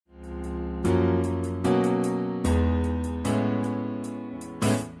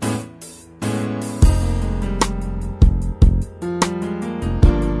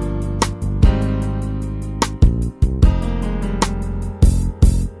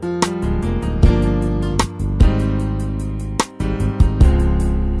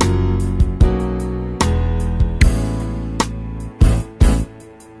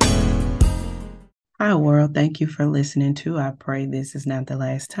thank you for listening to I Pray This Is Not the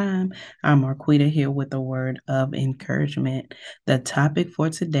Last Time. I'm Marquita here with a word of encouragement. The topic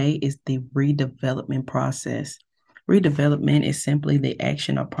for today is the redevelopment process. Redevelopment is simply the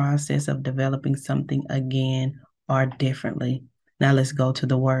action or process of developing something again or differently. Now let's go to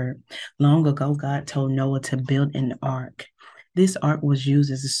the word. Long ago, God told Noah to build an ark. This ark was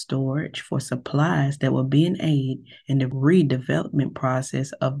used as a storage for supplies that would be an aid in the redevelopment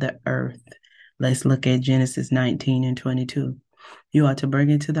process of the earth. Let's look at Genesis 19 and 22. You are to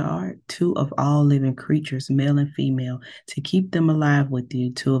bring into the ark 2 of all living creatures, male and female, to keep them alive with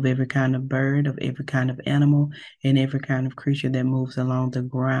you, 2 of every kind of bird, of every kind of animal, and every kind of creature that moves along the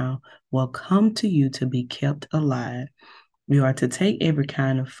ground will come to you to be kept alive. You are to take every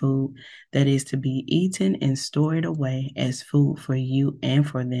kind of food that is to be eaten and store it away as food for you and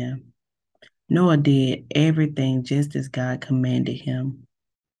for them. Noah did everything just as God commanded him.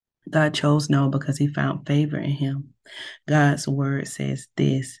 God chose Noah because he found favor in him. God's word says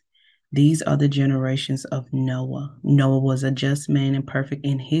this: these are the generations of Noah. Noah was a just man and perfect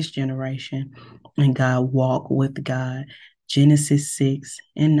in his generation, and God walked with God. Genesis 6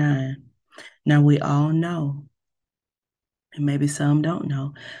 and 9. Now we all know, and maybe some don't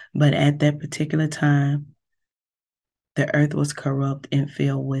know, but at that particular time, the earth was corrupt and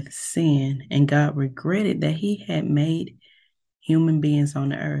filled with sin, and God regretted that he had made human beings on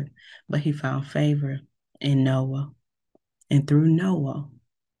the earth, but he found favor in Noah. And through Noah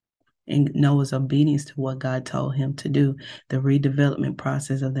and Noah's obedience to what God told him to do, the redevelopment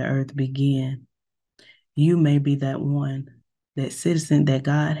process of the earth began. You may be that one, that citizen that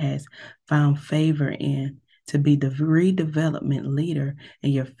God has found favor in to be the redevelopment leader in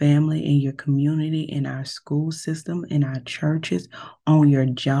your family, in your community, in our school system, in our churches, on your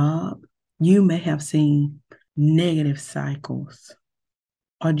job. You may have seen negative cycles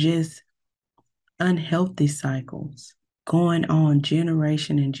or just unhealthy cycles going on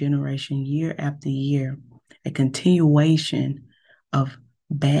generation and generation, year after year, a continuation of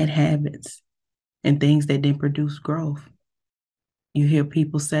bad habits and things that didn't produce growth. You hear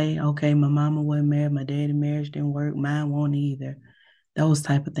people say, okay, my mama wasn't married, my daddy marriage didn't work, mine won't either. Those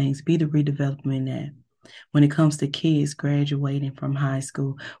type of things. Be the redevelopment in that. When it comes to kids graduating from high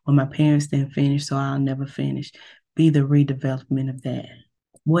school, well, my parents didn't finish, so I'll never finish. Be the redevelopment of that.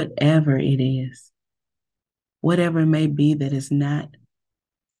 Whatever it is, whatever it may be that is not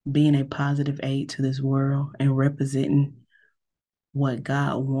being a positive aid to this world and representing what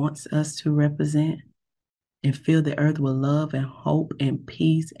God wants us to represent, and fill the earth with love and hope and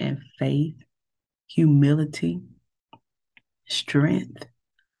peace and faith, humility, strength,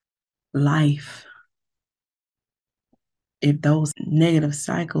 life. If those negative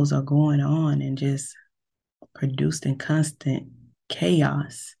cycles are going on and just producing constant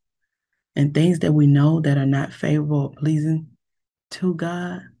chaos and things that we know that are not favorable or pleasing to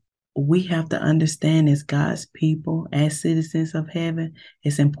God, we have to understand as God's people, as citizens of heaven,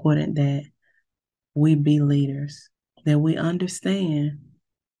 it's important that we be leaders, that we understand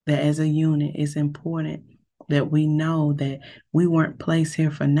that as a unit, it's important that we know that we weren't placed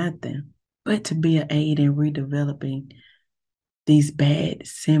here for nothing, but to be an aid in redeveloping these bad,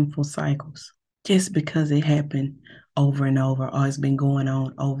 sinful cycles. Just because it happened over and over, or it's been going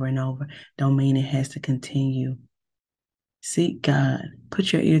on over and over, don't mean it has to continue. Seek God.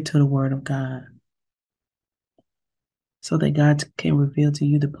 Put your ear to the word of God so that God can reveal to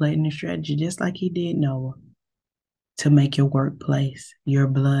you the plan and strategy, just like he did Noah, to make your workplace, your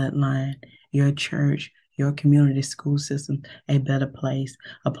bloodline, your church, your community school system a better place,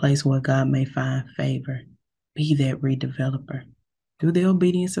 a place where God may find favor. Be that redeveloper through the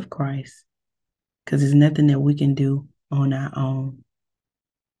obedience of Christ, because there's nothing that we can do on our own.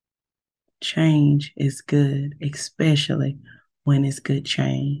 Change is good, especially when it's good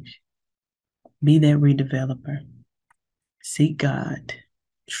change. Be that redeveloper. Seek God.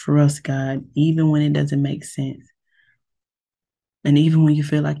 Trust God, even when it doesn't make sense. And even when you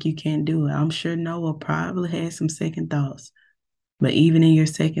feel like you can't do it. I'm sure Noah probably had some second thoughts. But even in your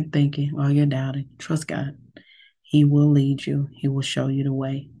second thinking or your doubting, trust God. He will lead you. He will show you the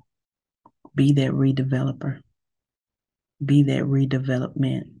way. Be that redeveloper. Be that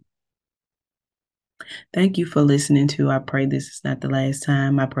redevelopment. Thank you for listening to I Pray This Is Not the Last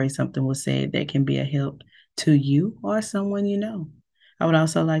Time. I pray something was said that can be a help to you or someone you know. I would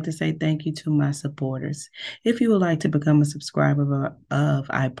also like to say thank you to my supporters. If you would like to become a subscriber of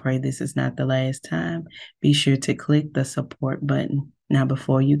I Pray This Is Not the Last Time, be sure to click the support button. Now,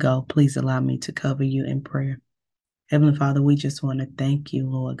 before you go, please allow me to cover you in prayer. Heavenly Father, we just want to thank you,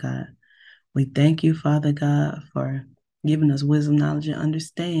 Lord God. We thank you, Father God, for giving us wisdom, knowledge, and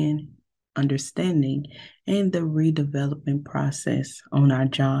understanding understanding, and the redevelopment process on our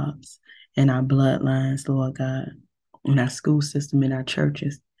jobs and our bloodlines, Lord God, in our school system, in our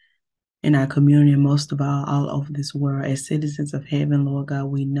churches, in our community, and most of all over this world. As citizens of heaven, Lord God,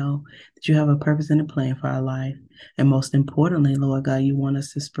 we know that you have a purpose and a plan for our life. And most importantly, Lord God, you want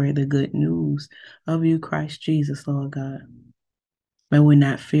us to spread the good news of you, Christ Jesus, Lord God. May we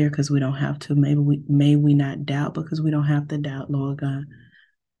not fear because we don't have to. May we not doubt because we don't have to doubt, Lord God.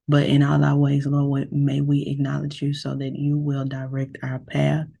 But in all our ways, Lord, may we acknowledge you so that you will direct our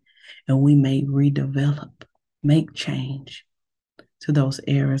path and we may redevelop, make change to those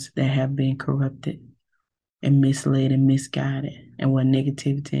areas that have been corrupted and misled and misguided, and where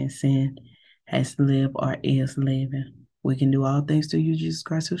negativity and sin has lived or is living. We can do all things through you, Jesus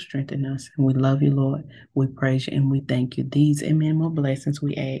Christ, who strengthen us. And we love you, Lord. We praise you and we thank you. These and many more blessings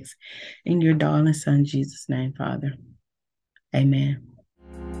we ask in your darling Son, Jesus' name, Father. Amen.